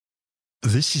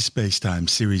This is Spacetime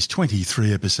Series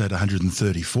 23, Episode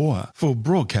 134, for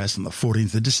broadcast on the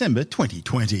 14th of December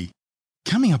 2020.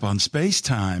 Coming up on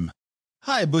Spacetime,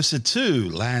 Hayabusa 2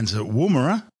 lands at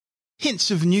Woomera, hints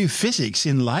of new physics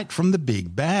in light from the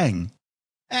Big Bang,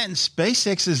 and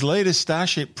SpaceX's latest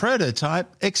Starship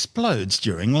prototype explodes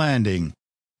during landing.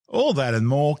 All that and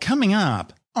more coming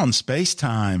up on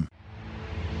Spacetime.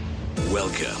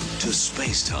 Welcome to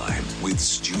Spacetime with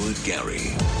Stuart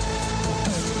Gary.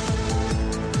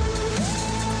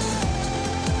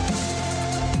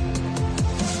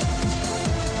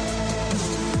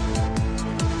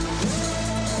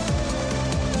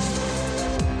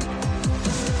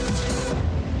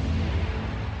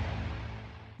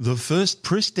 The first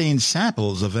pristine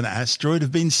samples of an asteroid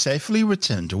have been safely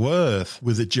returned to Earth,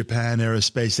 with the Japan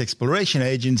Aerospace Exploration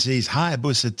Agency's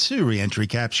Hayabusa 2 re-entry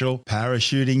capsule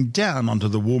parachuting down onto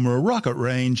the Woomera rocket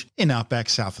range in outback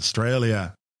South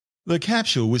Australia. The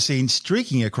capsule was seen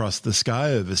streaking across the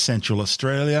sky over central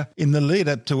Australia in the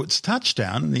lead-up to its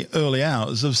touchdown in the early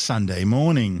hours of Sunday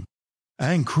morning.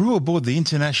 And crew aboard the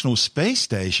International Space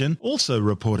Station also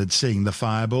reported seeing the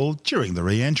fireball during the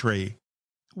re-entry.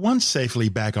 Once safely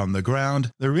back on the ground,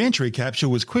 the re-entry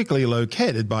capsule was quickly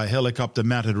located by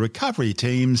helicopter-mounted recovery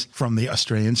teams from the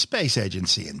Australian Space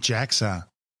Agency and JAXA.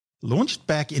 Launched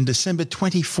back in December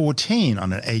 2014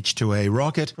 on an H-2A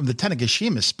rocket from the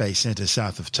Tanegashima Space Center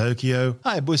south of Tokyo,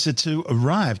 Hayabusa 2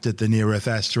 arrived at the near-Earth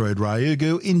asteroid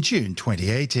Ryugu in June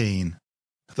 2018.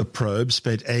 The probe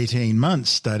spent 18 months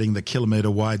studying the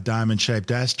kilometre-wide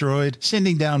diamond-shaped asteroid,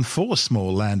 sending down 4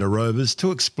 small lander rovers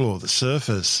to explore the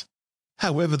surface.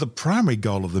 However, the primary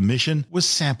goal of the mission was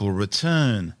sample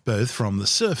return, both from the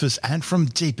surface and from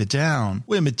deeper down,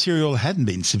 where material hadn't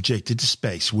been subjected to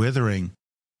space weathering.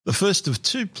 The first of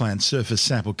 2 planned surface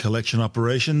sample collection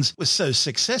operations was so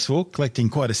successful, collecting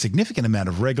quite a significant amount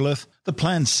of regolith, the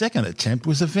planned second attempt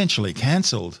was eventually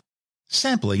cancelled.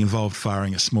 Sampling involved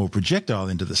firing a small projectile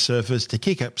into the surface to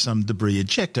kick up some debris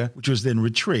ejector, which was then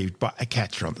retrieved by a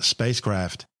catcher on the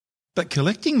spacecraft. But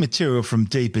collecting material from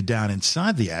deeper down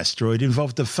inside the asteroid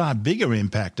involved a far bigger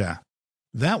impactor.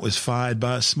 That was fired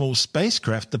by a small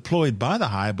spacecraft deployed by the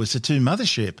Hayabusa 2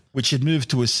 mothership, which had moved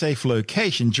to a safe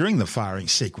location during the firing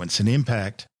sequence and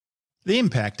impact. The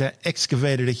impactor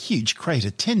excavated a huge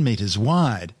crater 10 metres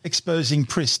wide, exposing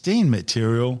pristine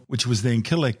material, which was then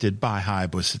collected by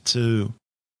Hayabusa 2.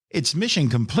 Its mission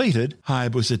completed,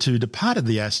 Hayabusa 2 departed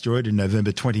the asteroid in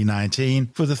November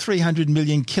 2019 for the 300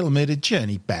 million kilometre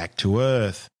journey back to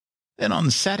Earth. Then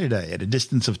on Saturday, at a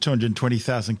distance of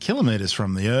 220,000 kilometres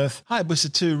from the Earth,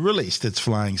 Hayabusa 2 released its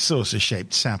flying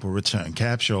saucer-shaped sample return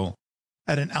capsule.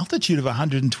 At an altitude of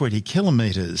 120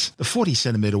 kilometres, the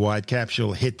 40-centimetre wide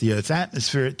capsule hit the Earth's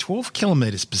atmosphere at 12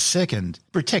 kilometres per second,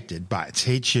 protected by its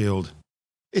heat shield.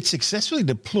 It successfully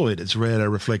deployed its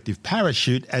radar-reflective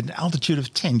parachute at an altitude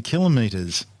of 10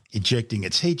 kilometres, ejecting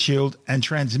its heat shield and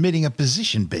transmitting a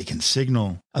position beacon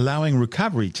signal, allowing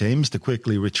recovery teams to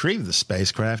quickly retrieve the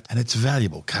spacecraft and its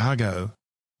valuable cargo.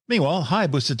 Meanwhile,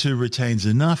 Hayabusa 2 retains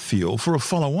enough fuel for a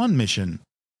follow-on mission.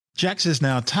 JAXA has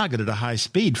now targeted a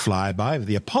high-speed flyby of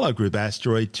the Apollo Group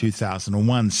asteroid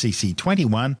 2001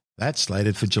 CC21, that's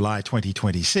slated for July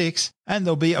 2026, and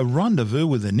there'll be a rendezvous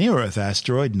with the near-Earth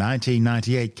asteroid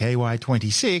 1998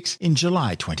 KY26 in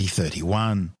July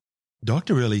 2031.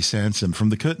 Dr. Ellie Sansom from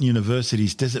the Curtin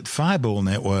University's Desert Fireball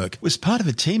Network was part of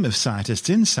a team of scientists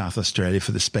in South Australia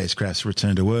for the spacecraft's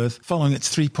return to Earth following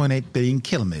its 3.8 billion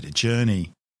kilometre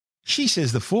journey. She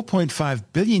says the 4.5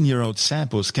 billion-year-old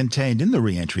samples contained in the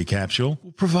re-entry capsule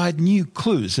will provide new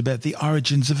clues about the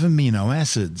origins of amino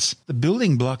acids, the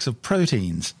building blocks of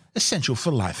proteins, essential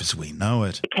for life as we know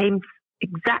it. It came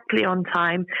exactly on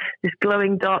time. This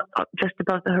glowing dot up just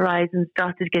above the horizon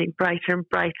started getting brighter and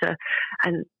brighter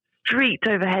and streaked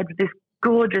overhead with this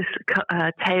gorgeous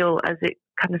tail as it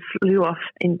kind of flew off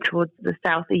in towards the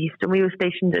southeast. And we were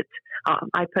stationed at,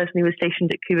 I personally was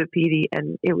stationed at Coober Pedy,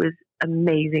 and it was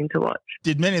amazing to watch.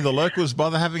 Did many of the locals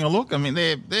bother having a look? I mean,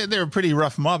 they're a pretty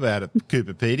rough mob out at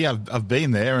Coober Pedy. I've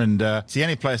been there, and it's the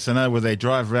only place I know where they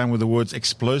drive around with the words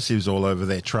explosives all over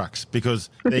their trucks because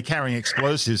they're carrying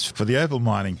explosives for the opal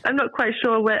mining. I'm not quite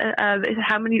sure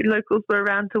how many locals were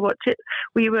around to watch it.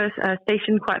 We were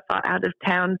stationed quite far out of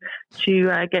town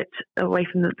to get away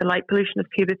from the light pollution of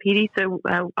Coober Pedy. So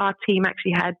our team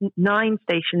actually had 9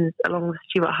 stations along the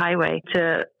Stewart Highway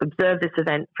to observe this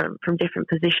event from different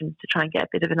positions to try and get a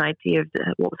bit of an idea of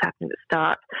what was happening at the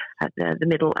start, at the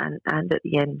middle, and at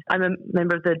the end. I'm a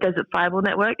member of the Desert Fireball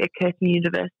Network at Curtin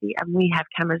University, and we have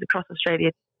cameras across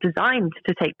Australia designed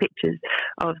to take pictures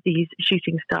of these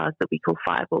shooting stars that we call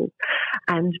fireballs.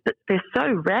 But they're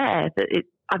so rare that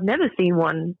I've never seen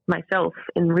one myself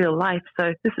in real life.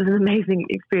 So this is an amazing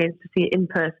experience to see it in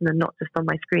person and not just on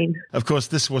my screen. Of course,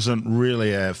 this wasn't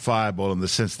really a fireball in the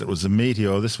sense that it was a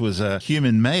meteor. This was a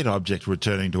human-made object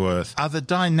returning to Earth. Are the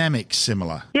dynamics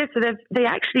similar? Yeah, so they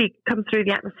actually come through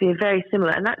the atmosphere very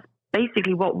similar. And that's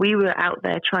basically what we were out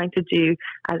there trying to do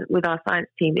with our science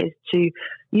team, is to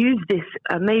use this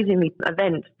amazingly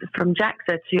event from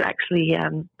JAXA to actually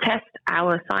test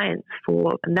our science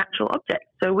for natural objects.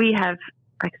 So we have,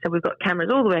 like I said, we've got cameras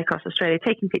all the way across Australia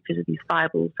taking pictures of these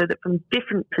fireballs so that from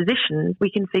different positions we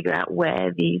can figure out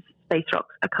where these space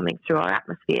rocks are coming through our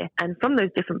atmosphere. And from those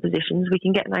different positions, we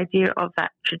can get an idea of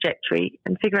that trajectory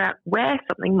and figure out where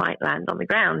something might land on the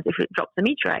ground if it drops a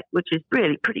meteorite, which is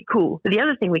really pretty cool. But the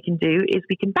other thing we can do is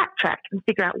we can backtrack and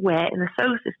figure out where in the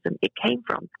solar system it came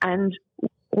from. And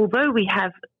although we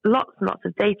have lots and lots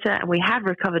of data and we have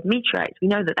recovered meteorites, we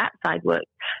know that side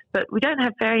works, but we don't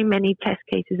have very many test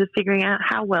cases of figuring out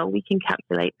how well we can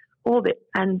calculate orbit.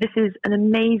 And this is an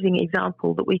amazing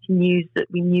example that we can use, that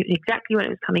we knew exactly when it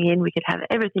was coming in. We could have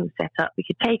everything set up. We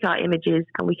could take our images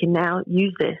and we can now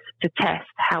use this to test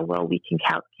how well we can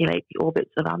calculate the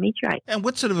orbits of our meteorites. And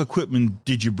what sort of equipment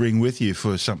did you bring with you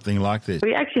for something like this?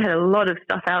 We actually had a lot of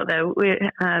stuff out there. We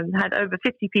had over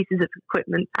 50 pieces of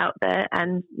equipment out there,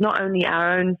 and not only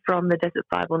our own from the Desert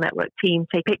Fireball Network team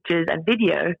take pictures and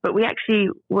video, but we actually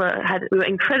were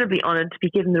incredibly honored to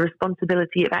be given the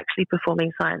responsibility of actually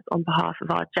performing science on behalf of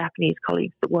our Japanese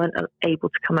colleagues that weren't able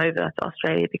to come over to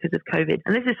Australia because of COVID.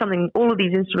 And this is something, all of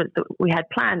these instruments that we had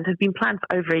planned have been planned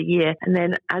for over a year. And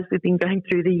then as we've been going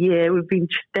through the year, we've been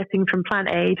stepping from plan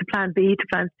A to plan B to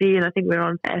plan C, and I think we're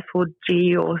on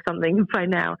F4G or something by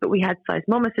now. But we had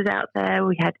seismometers out there.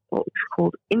 We had what was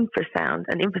called infrasound,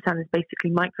 and infrasound is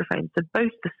basically microphones. So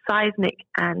both the seismic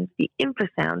and the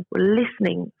infrasound were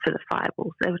listening for the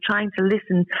fireballs. They were trying to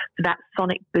listen for that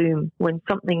sonic boom when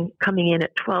something coming in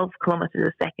at 12 kilometers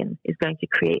a second is going to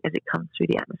create as it comes through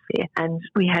the atmosphere. And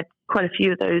we had quite a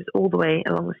few of those all the way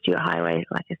along the Stuart Highway,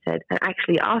 like I said. And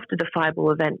actually, after the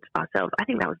fireball event ourselves, I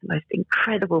think that was the most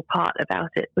incredible part about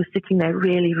it, was sitting there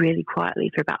really, really quietly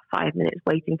for about 5 minutes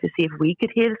waiting to see if we could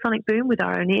hear the sonic boom with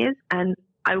our own ears. And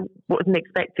I wasn't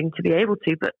expecting to be able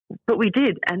to, but we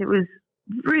did. And it was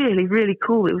really, really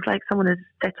cool. It was like someone had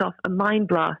set off a mine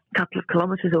blast a couple of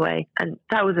kilometers away, and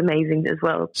that was amazing as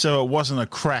well. So it wasn't a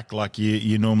crack like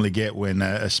you normally get when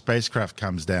a spacecraft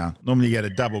comes down. Normally you get a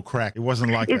double crack. It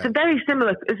wasn't like it's that.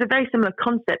 It's a very similar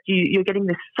concept. You're getting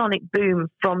this sonic boom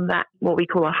from that, what we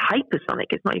call a hypersonic.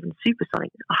 It's not even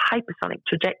supersonic. It's a hypersonic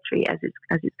trajectory as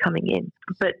it's coming in.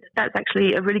 But that's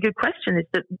actually a really good question, is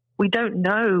that we don't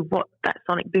know what that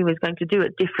sonic boom is going to do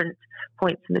at different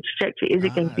points in the trajectory. Is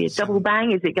it going to be a double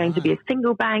bang? Is it going to be a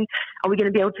single bang? Are we going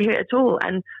to be able to hear it at all?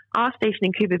 And our station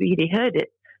in Coober Pedy heard it,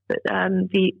 but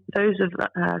those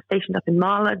stationed up in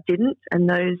Marla didn't, and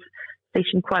those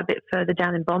stationed quite a bit further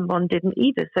down in Bonbon didn't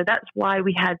either. So that's why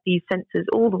we had these sensors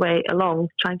all the way along,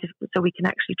 so we can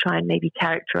actually try and maybe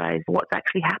characterize what's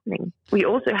actually happening. We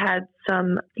also had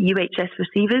some UHF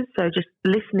receivers, so just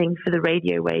listening for the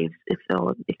radio waves, if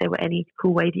there were any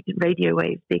cool radio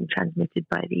waves being transmitted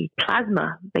by the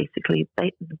plasma, basically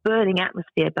the burning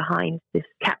atmosphere behind this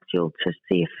capsule, to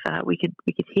see if we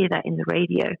could hear that in the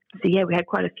radio. So yeah, we had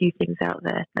quite a few things out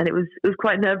there, and it was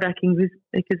quite nerve-wracking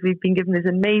because we've been given this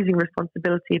amazing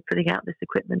responsibility of putting out this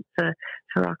equipment for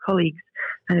our colleagues.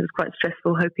 And it was quite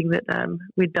stressful, hoping that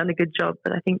we'd done a good job.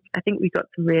 But I think we got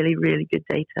some really, really good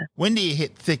data. When do you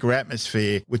hit thicker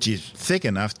atmosphere, which is thick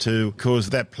enough to cause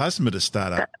that plasma to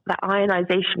start up? That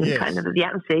ionization kind of the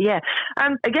atmosphere, yeah.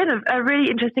 Again, a really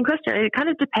interesting question. It kind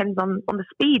of depends on the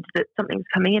speed that something's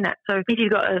coming in at. So if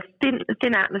you've got a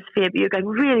thin atmosphere, but you're going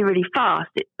really, really fast,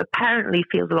 it apparently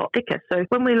feels a lot thicker. So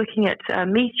when we're looking at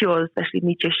meteors, especially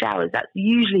meteor showers, that's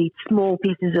usually small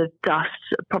pieces of dust,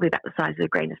 probably about the size of a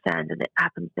grain of sand, and it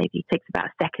happens maybe takes about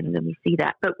a second and we see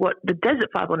that. But what the Desert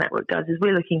Fireball Network does is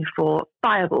we're looking for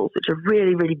fireballs, which are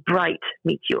really, really bright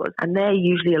meteors, and they're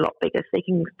usually a lot bigger. So they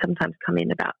can sometimes come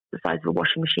in about the size of a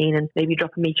washing machine and maybe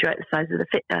drop a meteorite the size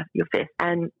of your fist.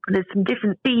 And there's some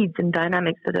different speeds and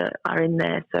dynamics that are in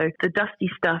there. So the dusty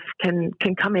stuff can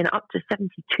come in up to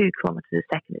 72 kilometers a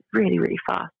second. It's really, really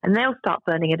fast. And they'll start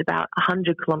burning at about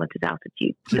 100 kilometers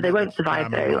altitude. So they won't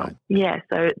survive very long. Yeah,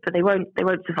 but they won't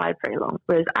survive very long.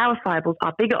 Whereas our fireballs fireballs.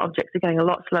 Our bigger objects are going a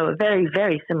lot slower, very,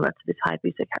 very similar to this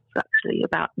Hayabusa capsule, actually.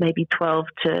 About maybe 12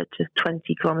 to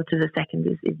 20 kilometers a second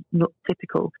is not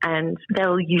typical. And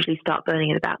they'll usually start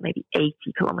burning at about maybe 80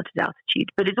 kilometers altitude.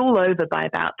 But it's all over by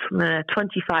about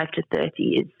 25 to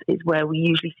 30 is where we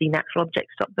usually see natural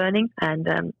objects stop burning. And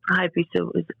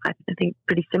Hayabusa was, I think,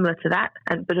 pretty similar to that.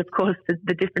 But of course,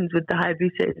 the difference with the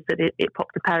Hayabusa is that it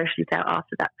popped a parachute out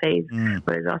after that phase,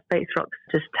 whereas our space rocks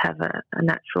just have a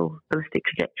natural ballistic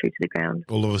trajectory to the ground.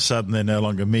 All of a sudden, they're no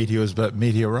longer meteors, but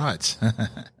meteorites.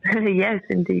 Yes,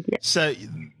 indeed. Yes. So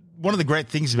one of the great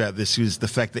things about this was the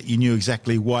fact that you knew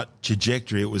exactly what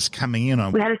trajectory it was coming in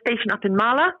on. We had a station up in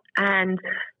Mala, and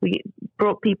we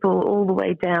brought people all the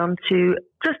way down to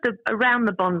just around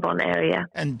the Bon Bon area.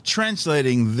 And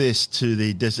translating this to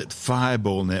the Desert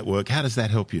Fireball Network, how does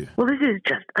that help you? Well, this is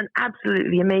just an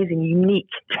absolutely amazing, unique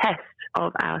test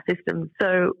of our system.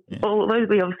 So although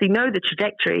we obviously know the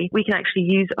trajectory, we can actually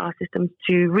use our systems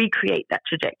to recreate that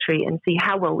trajectory and see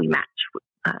how well we match.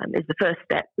 Is the first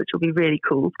step, which will be really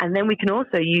cool. And then we can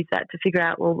also use that to figure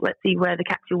out, well, let's see where the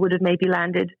capsule would have maybe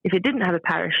landed if it didn't have a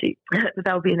parachute.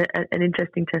 That would be an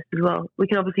interesting test as well. We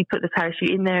can obviously put the parachute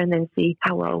in there and then see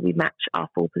how well we match our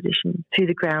fall position to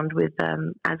the ground with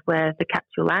as where the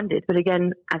capsule landed. But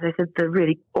again, as I said, the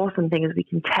really awesome thing is we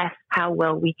can test how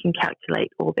well we can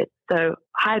calculate orbit. So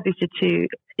Hayabusa 2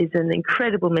 is an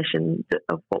incredible mission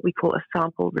of what we call a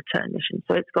sample return mission.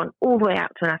 So it's gone all the way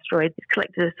out to an asteroid, it's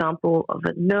collected a sample of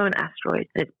a known asteroid,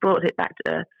 and it's brought it back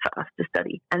to Earth for us to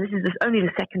study. And this is only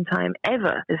the second time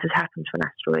ever this has happened to an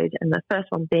asteroid, and the first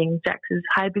one being JAXA's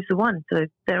Hayabusa 1. So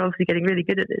they're obviously getting really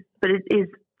good at this. But it is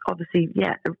obviously,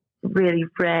 really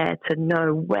rare to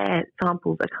know where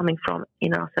samples are coming from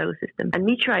in our solar system. And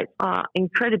meteorites are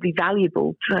incredibly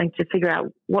valuable trying to figure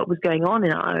out what was going on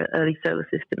in our early solar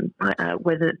system,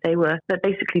 whether they're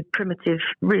basically primitive,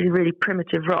 really, really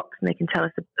primitive rocks, and they can tell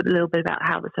us a little bit about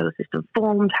how the solar system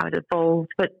formed, how it evolved.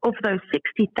 But of those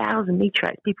 60,000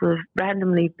 meteorites people have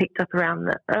randomly picked up around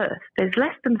the Earth, there's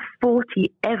less than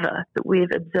 40 ever that we have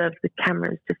observed with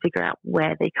cameras to figure out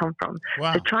where they come from.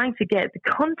 Wow. So trying to get the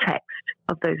context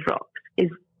of those rocks is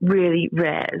really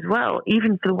rare as well,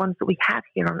 even for the ones that we have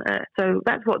here on Earth. So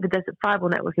that's what the Desert Fireball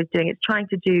Network is doing. It's trying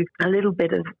to do a little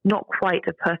bit of not quite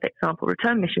a perfect sample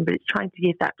return mission, but it's trying to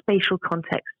give that spatial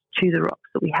context to the rocks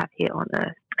that we have here on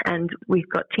Earth. And we've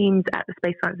got teams at the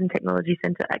Space Science and Technology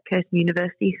Center at Curtin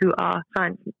University who are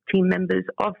science team members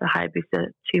of the Hayabusa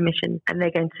 2 mission, and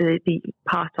they're going to be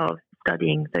part of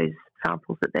studying those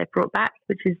samples that they've brought back,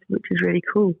 which is really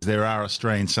cool. There are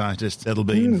Australian scientists that'll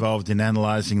be involved in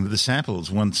analysing the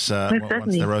samples once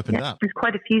they're opened up. There's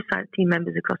quite a few science team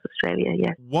members across Australia,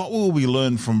 yes. What will we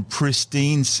learn from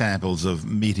pristine samples of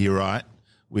meteorite,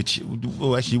 which,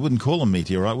 well, actually you wouldn't call them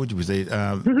meteorite, would you?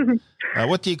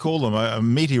 What do you call them?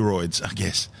 Meteoroids, I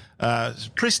guess.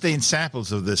 Pristine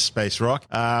samples of this space rock.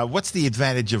 What's the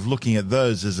advantage of looking at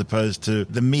those as opposed to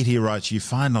the meteorites you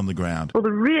find on the ground? Well,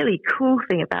 the really cool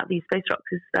thing about these space rocks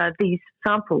is these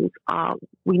samples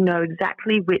we know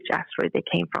exactly which asteroid they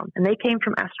came from. And they came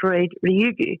from asteroid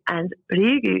Ryugu. And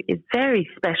Ryugu is very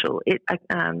special.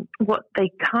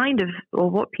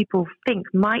 What people think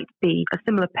might be a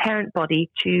similar parent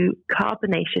body to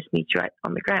carbonaceous meteorites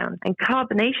on the ground. And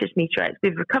carbonaceous meteorites,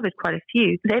 we've recovered quite a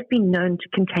few. They've been known to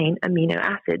contain amino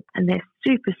acids, and they're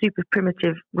super, super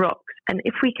primitive rocks. And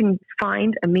if we can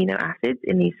find amino acids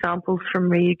in these samples from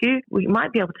Ryugu, we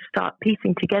might be able to start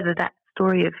piecing together that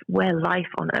story of where life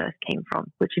on Earth came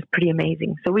from, which is pretty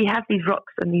amazing. So we have these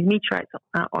rocks and these meteorites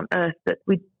on Earth, but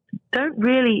we haven't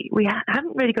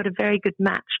really got a very good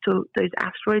match to those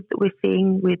asteroids that we're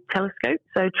seeing with telescopes.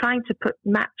 So trying to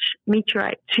match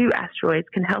meteorite to asteroids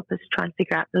can help us try and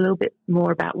figure out a little bit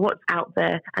more about what's out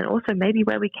there and also maybe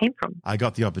where we came from. I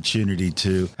got the opportunity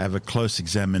to have a close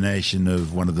examination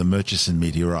of one of the Murchison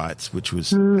meteorites, which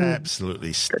was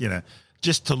absolutely,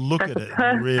 just to look at it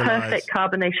and realize... Perfect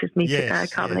carbonaceous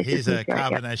meteorite. Here's a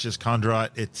carbonaceous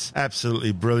chondrite. It's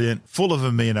absolutely brilliant, full of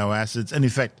amino acids. And in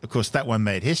fact, of course, that one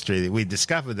made history. We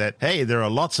discovered that, hey, there are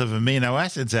lots of amino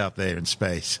acids out there in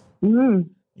space.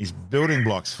 These building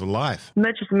blocks for life.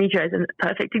 Murchison meteorite is a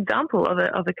perfect example of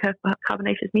a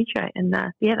carbonaceous meteorite. And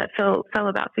that fell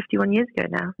about 51 years ago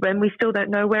now, when we still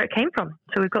don't know where it came from.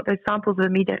 So we've got those samples of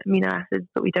amino acids,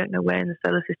 but we don't know where in the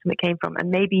solar system it came from. And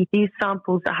maybe these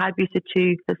samples that Hayabusa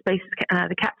 2,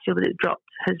 the capsule that it dropped,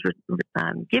 has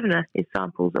given us is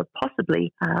samples of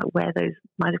possibly where those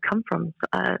might have come from.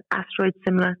 Asteroids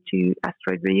similar to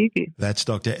asteroid Ryugu. That's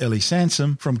Dr. Ellie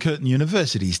Sansom from Curtin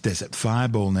University's Desert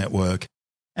Fireball Network.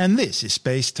 And this is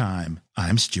Space Time.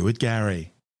 I'm Stuart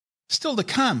Gary. Still to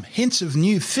come, hints of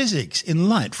new physics in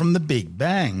light from the Big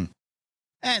Bang.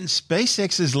 And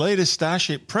SpaceX's latest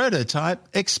Starship prototype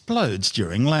explodes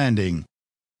during landing.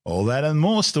 All that and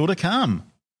more still to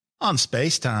come on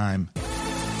Space Time.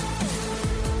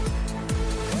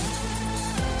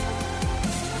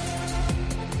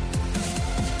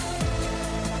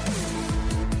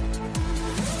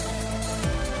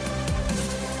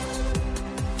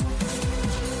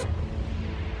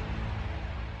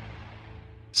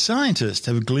 Scientists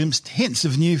have glimpsed hints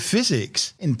of new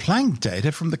physics in Planck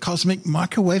data from the cosmic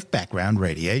microwave background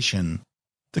radiation.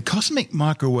 The cosmic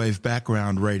microwave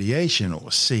background radiation, or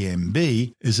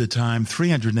CMB, is a time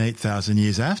 308,000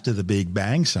 years after the Big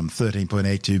Bang, some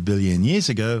 13.82 billion years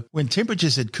ago, when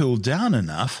temperatures had cooled down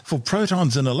enough for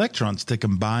protons and electrons to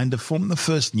combine to form the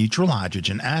first neutral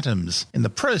hydrogen atoms, in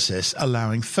the process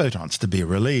allowing photons to be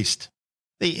released.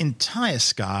 The entire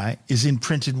sky is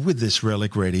imprinted with this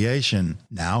relic radiation,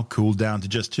 now cooled down to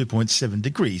just 2.7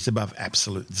 degrees above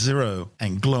absolute zero,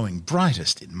 and glowing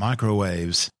brightest in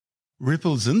microwaves.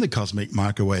 Ripples in the cosmic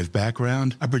microwave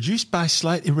background are produced by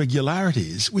slight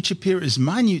irregularities which appear as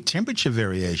minute temperature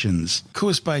variations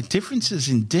caused by differences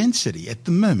in density at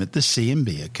the moment the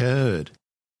CMB occurred.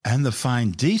 And the fine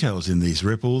details in these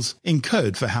ripples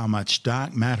encode for how much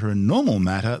dark matter and normal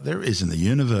matter there is in the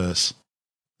universe.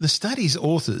 The study's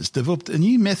authors developed a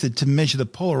new method to measure the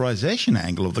polarization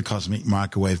angle of the cosmic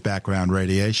microwave background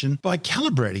radiation by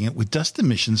calibrating it with dust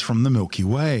emissions from the Milky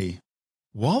Way.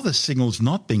 While the signal's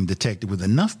not being detected with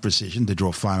enough precision to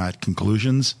draw finite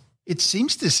conclusions, it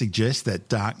seems to suggest that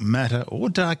dark matter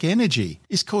or dark energy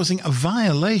is causing a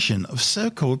violation of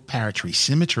so-called paritory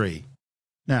symmetry.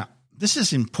 Now, this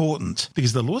is important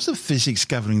because the laws of physics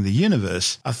governing the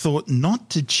universe are thought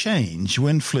not to change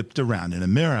when flipped around in a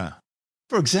mirror.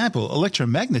 For example,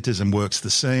 electromagnetism works the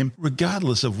same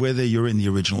regardless of whether you're in the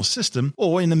original system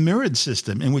or in a mirrored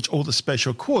system in which all the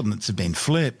spatial coordinates have been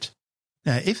flipped.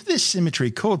 Now, if this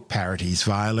symmetry called parity is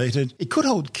violated, it could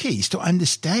hold keys to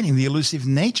understanding the elusive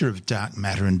nature of dark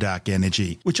matter and dark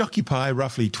energy, which occupy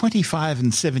roughly 25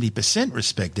 and 70%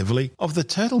 respectively of the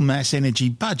total mass energy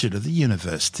budget of the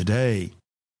universe today.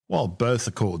 While both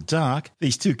are called dark,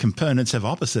 these two components have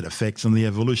opposite effects on the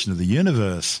evolution of the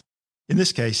universe. In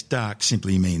this case, dark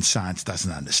simply means science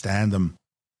doesn't understand them.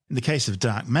 In the case of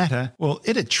dark matter, well,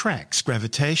 it attracts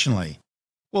gravitationally,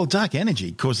 while dark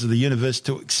energy causes the universe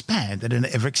to expand at an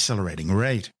ever-accelerating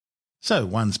rate. So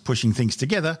one's pushing things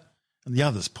together, and the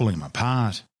other's pulling them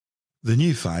apart. The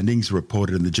new findings,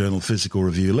 reported in the journal Physical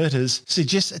Review Letters,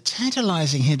 suggest a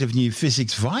tantalizing hint of new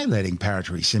physics violating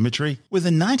paritory symmetry with a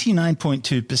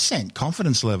 99.2%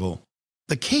 confidence level.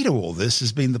 The key to all this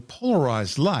has been the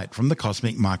polarized light from the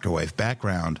cosmic microwave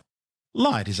background.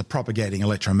 Light is a propagating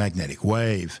electromagnetic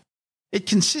wave. It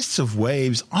consists of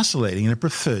waves oscillating in a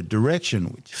preferred direction,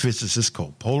 which physicists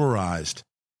call polarized.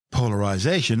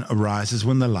 Polarization arises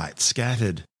when the light's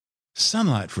scattered.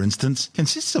 Sunlight, for instance,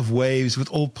 consists of waves with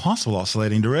all possible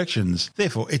oscillating directions,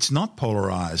 therefore it's not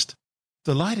polarized.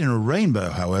 The light in a rainbow,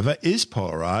 however, is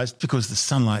polarized because the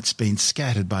sunlight's been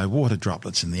scattered by water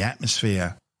droplets in the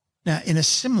atmosphere. Now, in a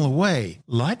similar way,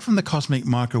 light from the cosmic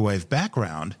microwave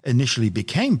background initially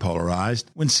became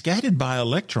polarized when scattered by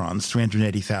electrons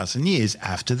 380,000 years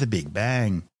after the Big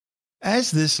Bang. As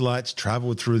this light's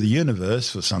travelled through the universe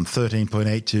for some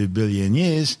 13.82 billion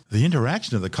years, the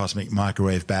interaction of the cosmic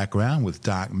microwave background with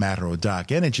dark matter or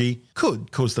dark energy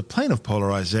could cause the plane of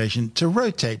polarization to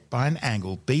rotate by an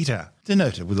angle beta,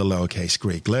 denoted with a lowercase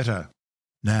Greek letter.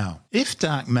 Now, if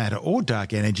dark matter or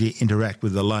dark energy interact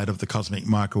with the light of the cosmic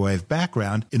microwave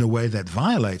background in a way that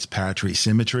violates paritory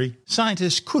symmetry,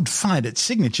 scientists could find its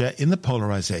signature in the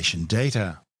polarization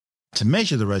data. To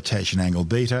measure the rotation angle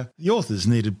beta, the authors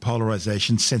needed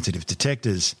polarization-sensitive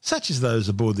detectors, such as those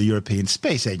aboard the European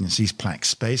Space Agency's Planck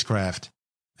spacecraft.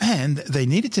 And they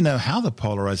needed to know how the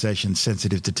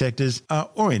polarization-sensitive detectors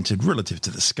are oriented relative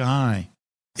to the sky.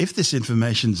 If this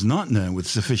information is not known with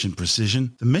sufficient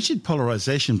precision, the measured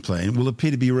polarization plane will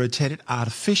appear to be rotated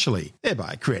artificially,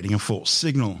 thereby creating a false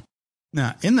signal.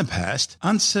 Now, in the past,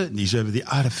 uncertainties over the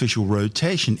artificial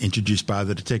rotation introduced by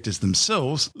the detectors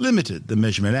themselves limited the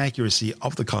measurement accuracy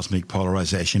of the cosmic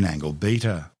polarization angle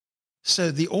beta.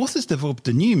 So the authors developed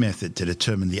a new method to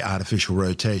determine the artificial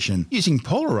rotation using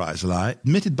polarized light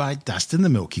emitted by dust in the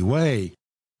Milky Way.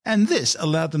 And this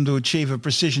allowed them to achieve a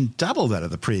precision double that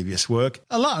of the previous work,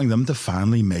 allowing them to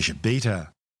finally measure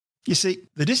beta. You see,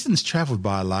 the distance travelled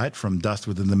by light from dust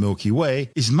within the Milky Way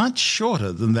is much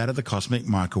shorter than that of the cosmic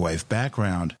microwave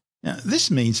background. Now, this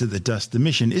means that the dust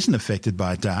emission isn't affected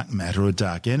by dark matter or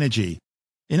dark energy.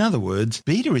 In other words,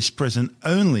 beta is present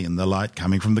only in the light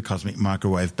coming from the cosmic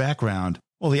microwave background,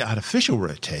 while the artificial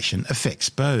rotation affects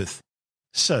both.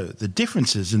 So the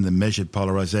differences in the measured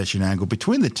polarization angle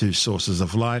between the two sources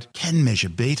of light can measure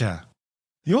beta.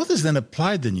 The authors then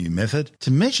applied the new method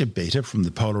to measure beta from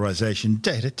the polarization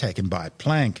data taken by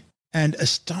Planck. And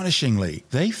astonishingly,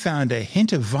 they found a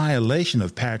hint of violation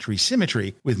of paritory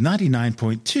symmetry with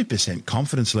 99.2%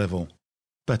 confidence level.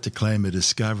 But to claim a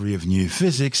discovery of new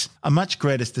physics, a much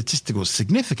greater statistical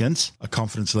significance, a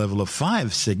confidence level of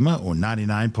 5 sigma or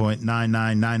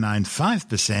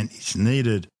 99.99995% is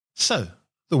needed. So,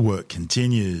 the work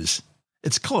continues.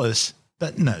 It's close,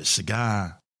 but no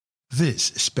cigar.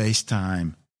 This is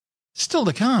Space-Time. Still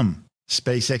to come,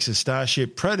 SpaceX's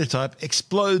Starship prototype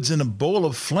explodes in a ball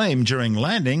of flame during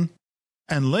landing.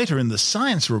 And later in the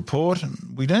science report,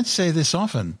 we don't say this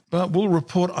often, but we'll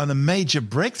report on a major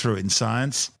breakthrough in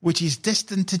science which is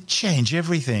destined to change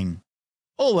everything.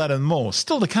 All that and more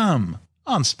still to come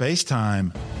on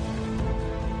Space-Time.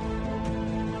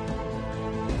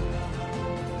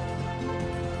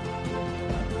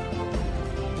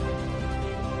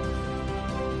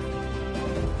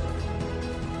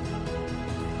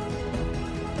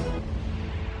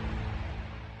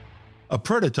 A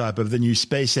prototype of the new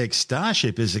SpaceX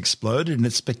Starship has exploded in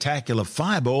its spectacular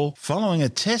fireball following a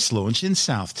test launch in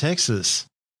South Texas.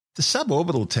 The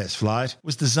suborbital test flight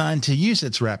was designed to use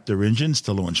its Raptor engines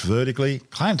to launch vertically,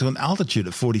 climb to an altitude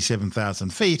of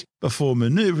 47,000 feet, before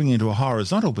maneuvering into a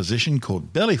horizontal position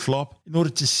called belly flop in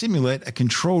order to simulate a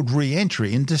controlled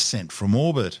re-entry and descent from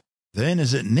orbit. Then,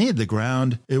 as it neared the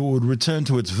ground, it would return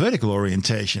to its vertical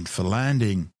orientation for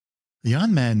landing. The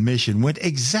unmanned mission went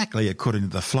exactly according to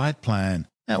the flight plan.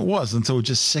 That was until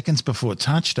just seconds before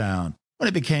touchdown, when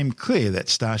it became clear that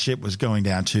Starship was going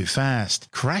down too fast,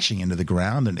 crashing into the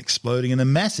ground and exploding in a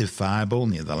massive fireball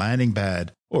near the landing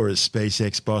pad, or as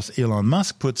SpaceX boss Elon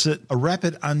Musk puts it, a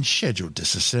rapid unscheduled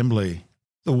disassembly.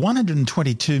 The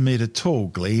 122-metre tall,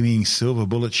 gleaming silver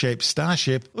bullet-shaped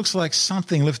Starship looks like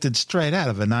something lifted straight out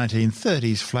of a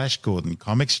 1930s Flash Gordon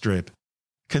comic strip.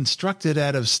 Constructed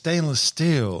out of stainless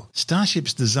steel,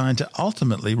 Starship's designed to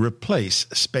ultimately replace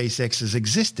SpaceX's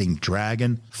existing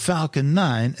Dragon, Falcon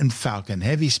 9 and Falcon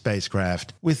Heavy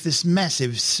spacecraft with this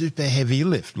massive super heavy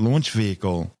lift launch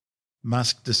vehicle.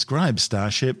 Musk describes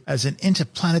Starship as an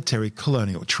interplanetary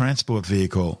colonial transport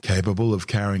vehicle capable of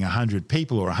carrying 100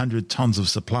 people or 100 tons of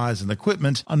supplies and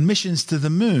equipment on missions to the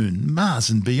Moon, Mars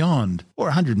and beyond, or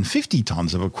 150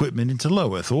 tons of equipment into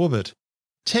low Earth orbit.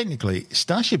 Technically,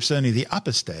 Starship's only the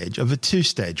upper stage of a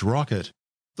two-stage rocket.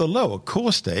 The lower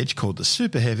core stage, called the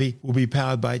Super Heavy, will be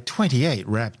powered by 28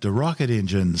 Raptor rocket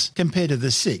engines, compared to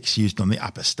the 6 used on the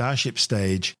upper Starship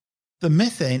stage. The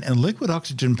methane and liquid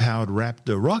oxygen-powered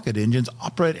Raptor rocket engines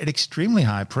operate at extremely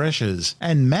high pressures,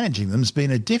 and managing them has been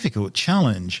a difficult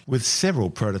challenge, with several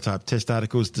prototype test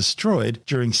articles destroyed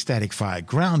during static fire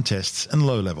ground tests and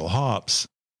low-level hops.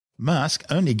 Musk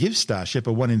only gives Starship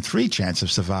a 1 in 3 chance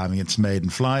of surviving its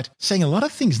maiden flight, saying a lot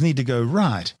of things need to go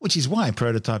right, which is why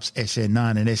prototypes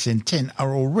SN9 and SN10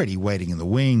 are already waiting in the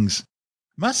wings.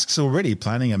 Musk's already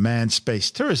planning a manned space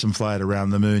tourism flight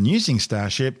around the Moon using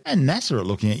Starship, and NASA are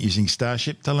looking at using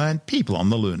Starship to land people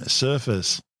on the lunar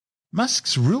surface.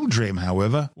 Musk's real dream,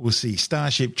 however, will see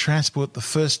Starship transport the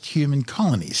first human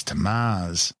colonies to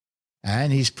Mars.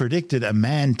 And he's predicted a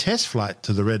manned test flight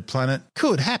to the Red Planet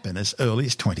could happen as early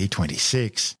as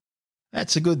 2026.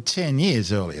 That's a good 10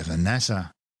 years earlier than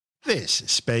NASA. This is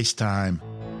Space-Time.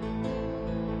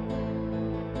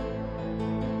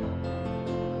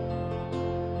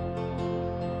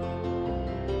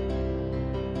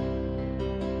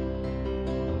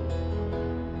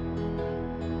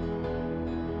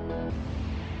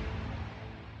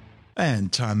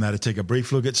 And time now to take a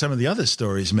brief look at some of the other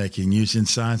stories making news in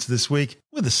science this week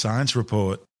with a science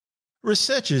report.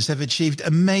 Researchers have achieved a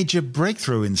major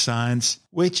breakthrough in science,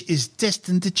 which is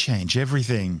destined to change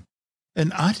everything.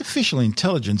 An artificial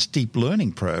intelligence deep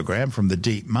learning program from the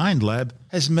DeepMind Lab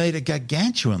has made a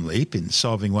gargantuan leap in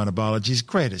solving one of biology's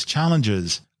greatest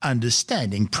challenges,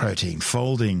 understanding protein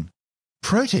folding.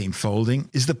 Protein folding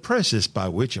is the process by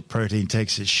which a protein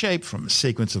takes its shape from a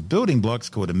sequence of building blocks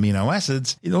called amino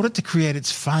acids in order to create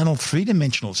its final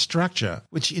three-dimensional structure,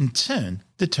 which in turn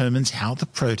determines how the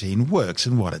protein works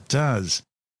and what it does.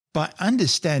 By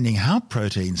understanding how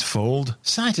proteins fold,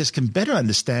 scientists can better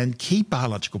understand key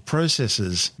biological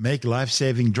processes, make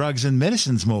life-saving drugs and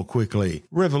medicines more quickly,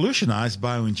 revolutionize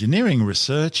bioengineering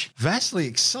research, vastly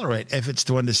accelerate efforts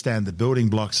to understand the building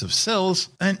blocks of cells,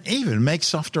 and even make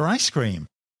softer ice cream.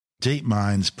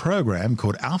 DeepMind's program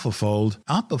called AlphaFold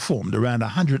outperformed around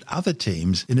 100 other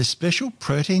teams in a special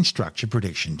protein structure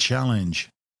prediction challenge.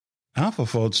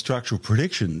 AlphaFold structural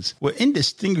predictions were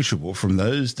indistinguishable from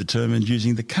those determined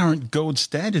using the current gold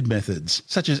standard methods,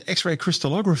 such as X-ray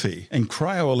crystallography and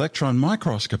cryo-electron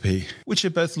microscopy, which are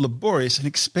both laborious and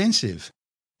expensive.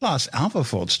 Plus,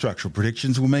 AlphaFold structural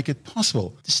predictions will make it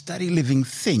possible to study living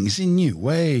things in new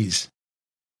ways.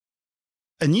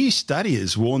 A new study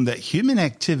has warned that human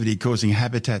activity causing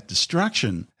habitat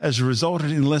destruction has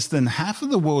resulted in less than half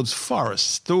of the world's forests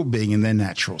still being in their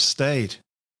natural state.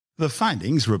 The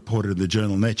findings, reported in the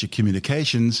journal Nature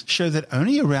Communications, show that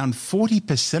only around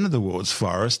 40% of the world's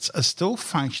forests are still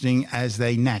functioning as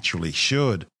they naturally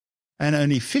should, and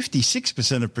only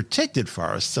 56% of protected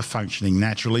forests are functioning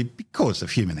naturally because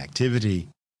of human activity.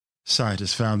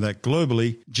 Scientists found that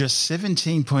globally, just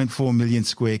 17.4 million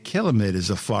square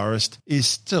kilometres of forest is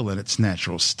still in its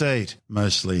natural state,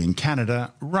 mostly in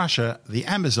Canada, Russia, the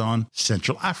Amazon,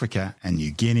 Central Africa and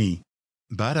New Guinea.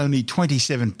 But only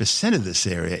 27% of this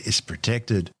area is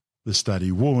protected. The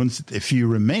study warns that the few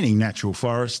remaining natural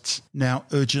forests now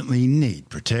urgently need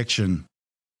protection.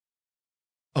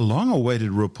 A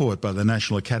long-awaited report by the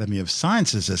National Academy of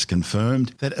Sciences has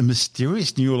confirmed that a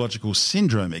mysterious neurological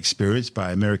syndrome experienced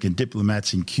by American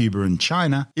diplomats in Cuba and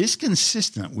China is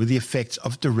consistent with the effects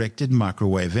of directed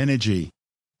microwave energy.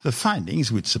 The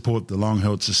findings, which support the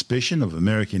long-held suspicion of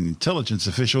American intelligence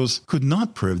officials, could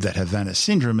not prove that Havana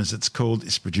syndrome, as it's called,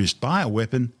 is produced by a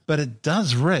weapon, but it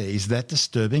does raise that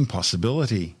disturbing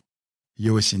possibility.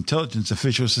 US intelligence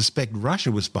officials suspect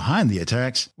Russia was behind the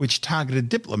attacks, which targeted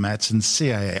diplomats and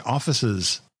CIA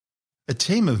officers. A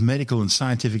team of medical and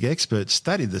scientific experts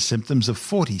studied the symptoms of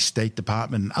 40 State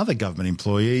Department and other government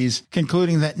employees,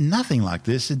 concluding that nothing like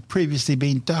this had previously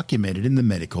been documented in the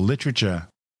medical literature.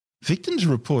 Victims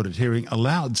reported hearing a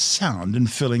loud sound and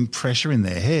feeling pressure in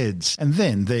their heads, and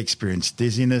then they experienced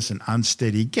dizziness and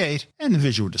unsteady gait and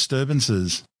visual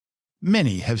disturbances.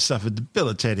 Many have suffered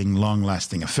debilitating,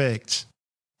 long-lasting effects.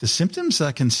 The symptoms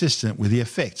are consistent with the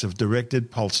effects of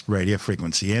directed pulsed radio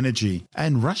frequency energy,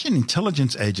 and Russian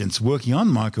intelligence agents working on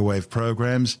microwave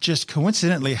programs just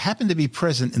coincidentally happened to be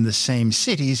present in the same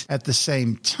cities at the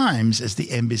same times as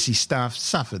the embassy staff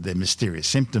suffered their mysterious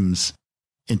symptoms.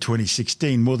 In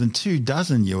 2016, more than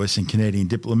 24 US and Canadian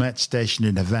diplomats stationed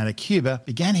in Havana, Cuba,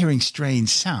 began hearing strange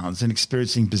sounds and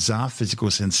experiencing bizarre physical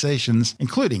sensations,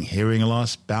 including hearing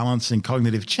loss, balance and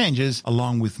cognitive changes,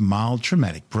 along with mild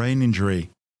traumatic brain injury.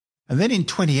 And then in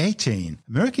 2018,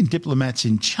 American diplomats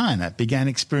in China began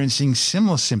experiencing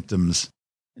similar symptoms.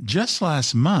 Just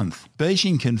last month,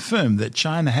 Beijing confirmed that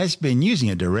China has been using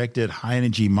a directed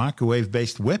high-energy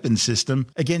microwave-based weapon system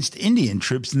against Indian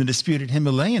troops in the disputed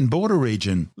Himalayan border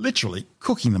region, literally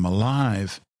cooking them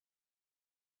alive.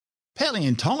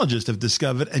 Paleontologists have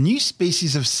discovered a new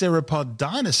species of sauropod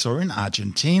dinosaur in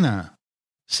Argentina.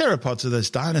 Sauropods are those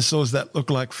dinosaurs that look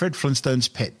like Fred Flintstone's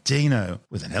pet Dino,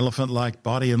 with an elephant-like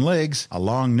body and legs, a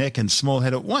long neck and small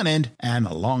head at one end, and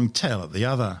a long tail at the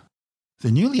other. The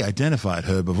newly identified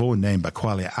herbivore named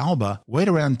Baqualia alba weighed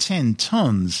around 10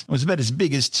 tons and was about as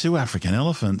big as 2 African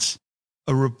elephants.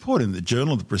 A report in the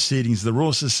Journal of the Proceedings of the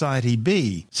Royal Society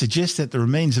B suggests that the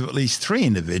remains of at least 3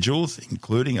 individuals,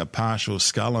 including a partial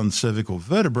skull and cervical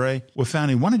vertebrae, were found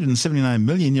in 179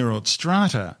 million-year-old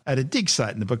strata at a dig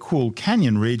site in the Bacul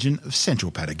Canyon region of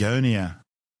central Patagonia.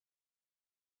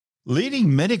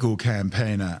 Leading medical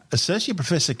campaigner, Associate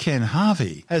Professor Ken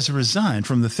Harvey, has resigned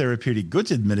from the Therapeutic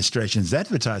Goods Administration's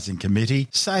advertising committee,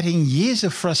 citing years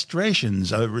of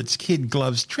frustrations over its kid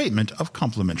gloves treatment of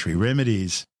complementary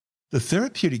remedies. The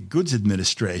Therapeutic Goods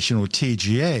Administration, or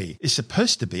TGA, is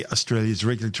supposed to be Australia's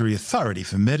regulatory authority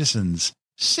for medicines,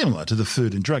 similar to the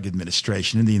Food and Drug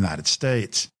Administration in the United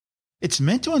States. It's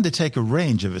meant to undertake a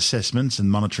range of assessments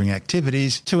and monitoring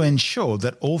activities to ensure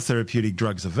that all therapeutic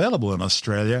drugs available in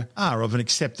Australia are of an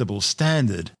acceptable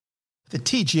standard. The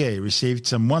TGA received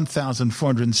some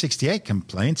 1,468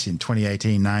 complaints in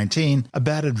 2018-19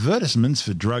 about advertisements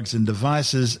for drugs and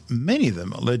devices, many of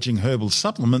them alleging herbal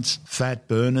supplements, fat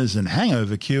burners and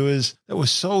hangover cures that were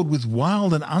sold with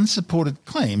wild and unsupported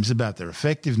claims about their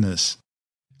effectiveness.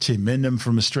 Tim Mendham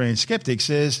from Australian Skeptics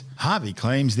says Harvey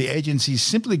claims the agency's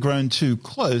simply grown too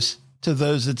close to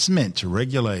those it's meant to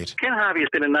regulate. Ken Harvey has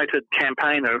been a noted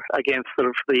campaigner against sort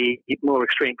of the more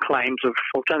extreme claims of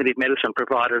alternative medicine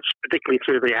providers, particularly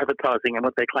through the advertising and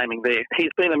what they're claiming there.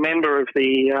 He's been a member of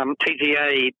the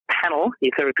TGA panel, the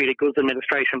Therapeutic Goods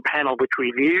Administration panel, which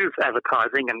reviews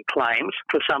advertising and claims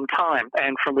for some time.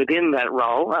 And from within that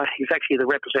role, he's actually the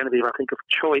representative, I think, of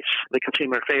Choice, the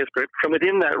Consumer Affairs Group. From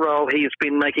within that role, he's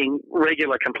been making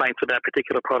regular complaints about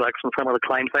particular products and some of the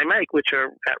claims they make, which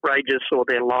are outrageous or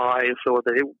they're lies is or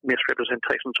the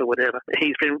misrepresentations or whatever.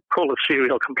 He's been called a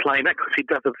serial complainer because he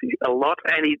does it a lot,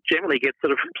 and he generally gets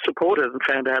sort of supported and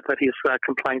found out that his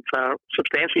complaints are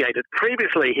substantiated.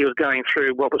 Previously, he was going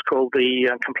through what was called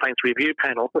the Complaints Review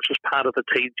Panel, which was part of the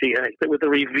TGA. But with the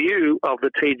review of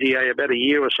the TGA about a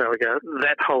year or so ago,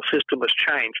 that whole system was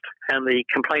changed, and the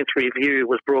Complaints Review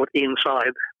was brought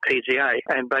inside TGA.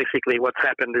 And basically what's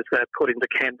happened is that, according to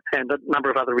Ken and a number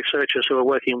of other researchers who are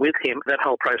working with him, that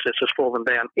whole process has fallen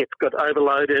down. It's got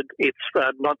overloaded. It's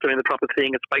not doing the proper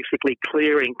thing. It's basically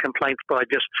clearing complaints by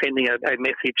just sending a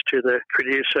message to the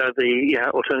producer, the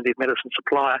alternative medicine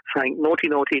supplier, saying, naughty,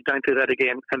 naughty, don't do that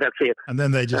again, and that's it. And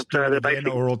then they just do it again,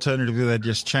 or alternatively they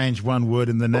just change one word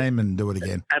in the name and do it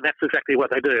again. And that's exactly what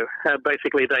they do.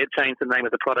 Basically, they change the name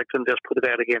of the product and just put it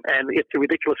out again. And it's a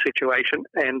ridiculous situation.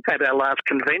 And at our last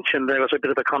convention, there was a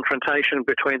bit of a confrontation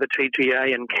between the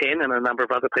TGA and Ken and a number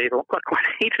of other people. Got quite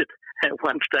heated at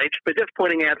one stage. But just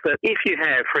pointing out that if you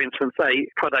have, for instance, a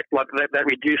product like that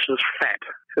reduces fat,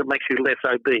 so it makes you less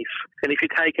obese. And if you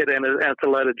take it and it's a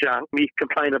load of junk, you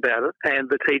complain about it,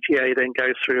 and the TGA then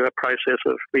goes through a process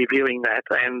of reviewing that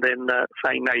and then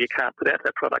saying, no, you can't put out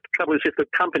that product. The trouble is, if the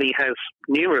company has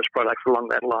numerous products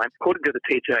along that line, according to the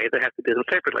TGA, they have to do them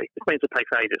separately. It means it takes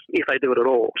ages, if they do it at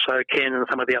all. So Ken and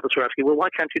some of the others are asking, well,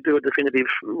 why can't you do a definitive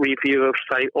review of,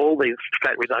 say, all these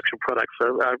fat reduction products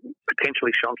are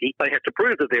potentially shonky? They have to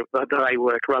prove that they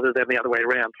work rather than the other way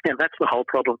around. And that's the whole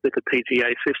problem with the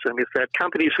TGA system, is that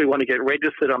companies who want to get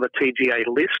registered on the TGA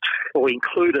list, or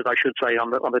included, I should say,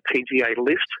 on the TGA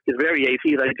list, is very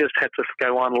easy. They just have to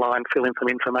go online, fill in some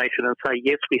information and say,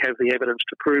 yes, we have the evidence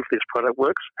to prove this product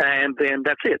works, and then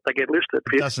that's it. They get listed.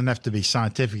 It doesn't have to be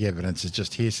scientific evidence, it's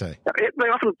just hearsay. They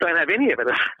often don't have any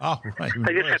evidence. Oh, right.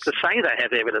 They just have to say they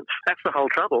have evidence. That's the whole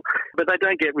trouble. But they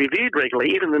don't get reviewed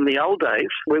regularly. Even in the old days,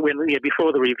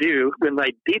 before the review, when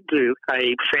they did do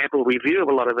a sample review of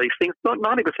a lot of these things, 90%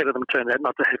 of them turned out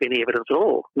not to have any evidence at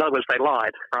all. In other words, they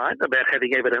lied, right, about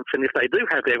having evidence. And if they do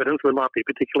have evidence, it might be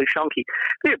particularly shonky.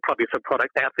 There are probably some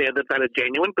products out there that are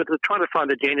genuine, but trying to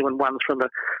find the genuine ones from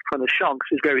the shonks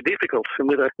is very difficult. And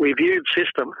with a reviewed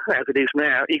system, as it is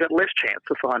now, you've got less chance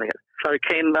of finding it. So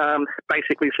Ken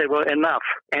basically said, well, enough.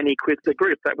 And he quit the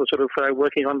group that was sort of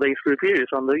working on these reviews,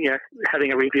 on the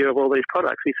having a review of all these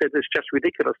products. He said, it's just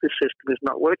ridiculous. This system is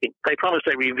not working. They promised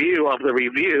a review of the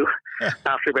review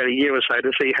after about a year or so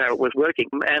to see how it was working,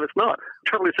 and it's not. The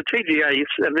trouble is the TGA,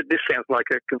 and this sounds like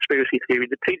a conspiracy theory,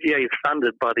 the TGA is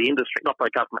funded by the industry, not by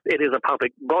government. It is a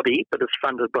public body, but it's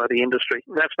funded by the industry.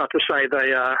 That's not to say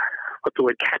they are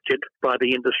captured by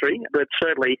the industry, but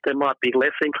certainly there might be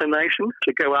less inclination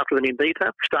to go after them in detail.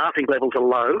 Staffing levels are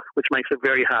low, which makes it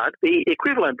very hard. The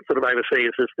equivalent sort of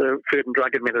overseas is the Food and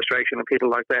Drug Administration and people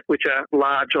like that, which are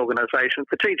large organisations.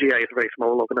 The TGA is a very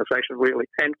small organisation, really.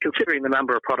 And considering the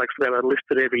number of products that are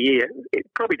listed every year, it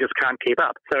probably just can't keep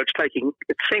up. So it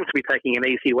seems to be taking an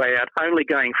easy way out, only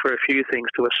going for a few things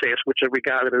to assess, which are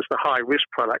regarded as the high-risk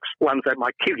products, ones that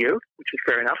might kill you, which is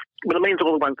fair enough. But it means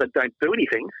all the ones that don't do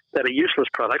anything, that are useless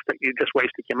products that you just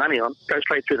wasted your money on, go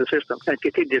straight through the system and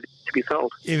continue to be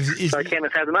sold. So Ken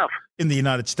has had enough. In the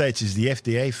United States, is the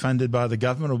FDA funded by the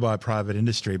government or by private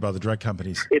industry, by the drug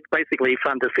companies? It's basically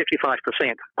funded 55%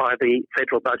 by the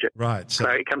federal budget. Right. So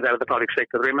it comes out of the public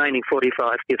sector. The remaining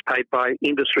 45% is paid by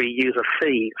industry user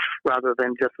fees rather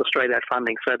than just the straight-out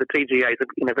funding. So the TGA is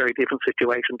in a very different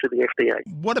situation to the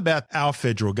FDA. What about our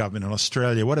federal government in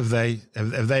Australia? What have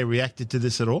they reacted to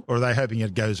this at all, or are they hoping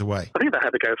it goes away? I think they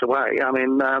hope it goes away. I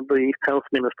mean, the Health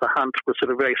Minister Hunt was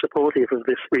sort of very supportive of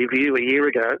this review a year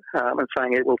ago and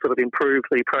saying it will sort of improve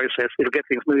the process. It'll get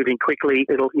things moving quickly.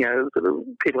 It'll, sort of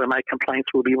people who make complaints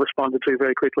will be responded to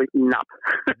very quickly. No.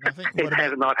 It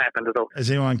has not happened at all. Has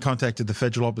anyone contacted the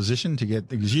federal opposition to get,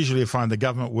 because usually you find the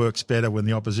government works better when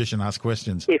the opposition asks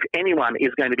questions. If anyone is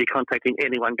going to be contacting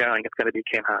anyone going, it's going to be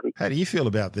Ken Harvey. How do you feel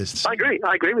about this? I agree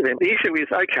with him. The issue is,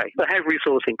 okay, they have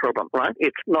resourcing problem, right?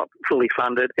 It's not fully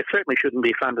funded. It certainly shouldn't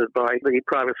be funded by the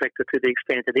private sector to the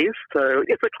extent it is. So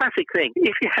it's a classic thing.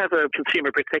 If you have a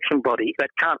consumer protection body that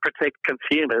can't protect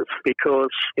consumers because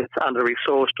it's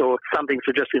under-resourced or something's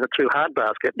just in a too hard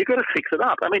basket, you've got to fix it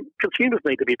up. I mean, consumers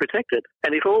need to be protected.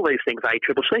 And if all these things,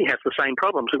 ACCC has the same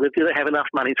problems. Do they have enough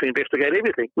money to investigate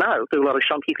everything? No. Do a lot of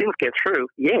shonky things get through?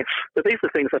 Yes. But these are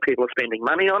things that people are spending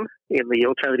money on in the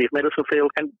alternative medicine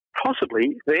field, and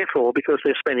possibly, therefore, because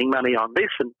they're spending money on this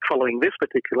and following this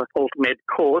particular alt-med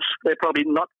course, they're probably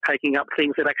not taking up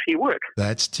things that actually work.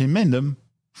 That's Tim Mendham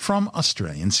from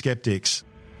Australian Skeptics.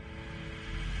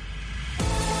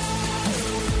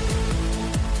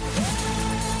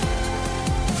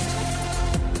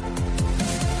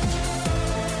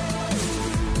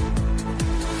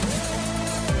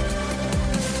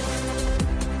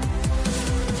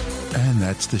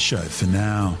 that's the show for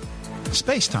now.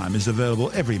 Spacetime is available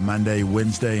every Monday,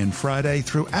 Wednesday and Friday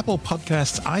through Apple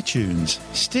Podcasts, iTunes,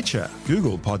 Stitcher,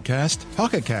 Google Podcast,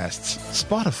 Pocket Casts,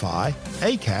 Spotify,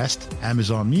 Acast,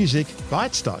 Amazon Music,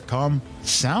 Bytes.com,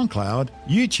 SoundCloud,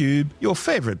 YouTube, your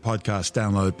favourite podcast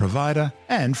download provider,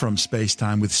 and from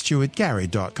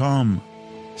spacetimewithstuartgary.com.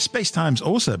 Spacetime's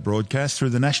also broadcast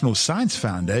through the National Science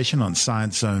Foundation on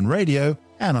Science Zone Radio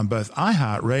and on both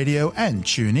iHeartRadio and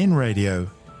TuneIn Radio.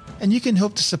 And you can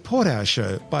help to support our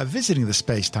show by visiting the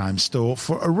Spacetime store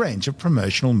for a range of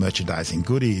promotional merchandising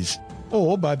goodies,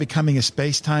 or by becoming a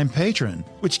Spacetime patron,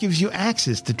 which gives you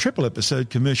access to triple-episode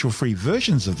commercial-free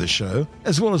versions of the show,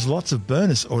 as well as lots of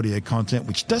bonus audio content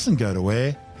which doesn't go to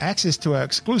air, access to our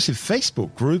exclusive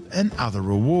Facebook group, and other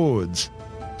rewards.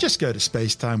 Just go to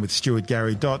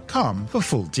spacetimewithstuartgary.com for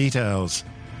full details.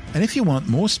 And if you want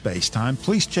more Spacetime,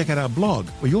 please check out our blog,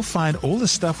 where you'll find all the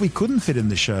stuff we couldn't fit in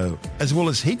the show, as well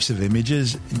as heaps of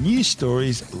images, news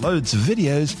stories, loads of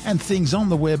videos, and things on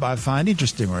the web I find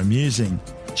interesting or amusing.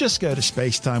 Just go to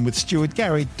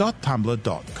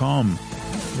spacetimewithstuartgary.tumblr.com.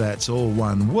 That's all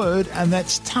one word, and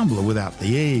that's Tumblr without the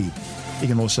E. You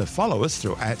can also follow us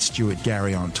through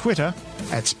 @StuartGary on Twitter,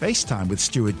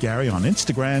 @SpaceTimeWithStuartGary on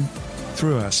Instagram,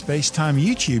 through our Spacetime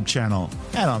YouTube channel,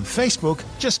 and on Facebook,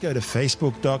 just go to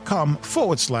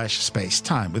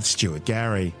facebook.com/Spacetime with Stuart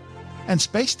Gary. And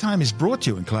Spacetime is brought to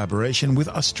you in collaboration with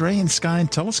Australian Sky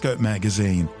and Telescope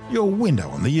magazine, your window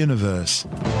on the universe.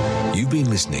 You've been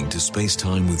listening to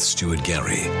Spacetime with Stuart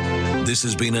Gary. This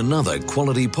has been another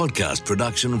quality podcast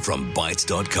production from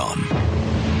Bytes.com.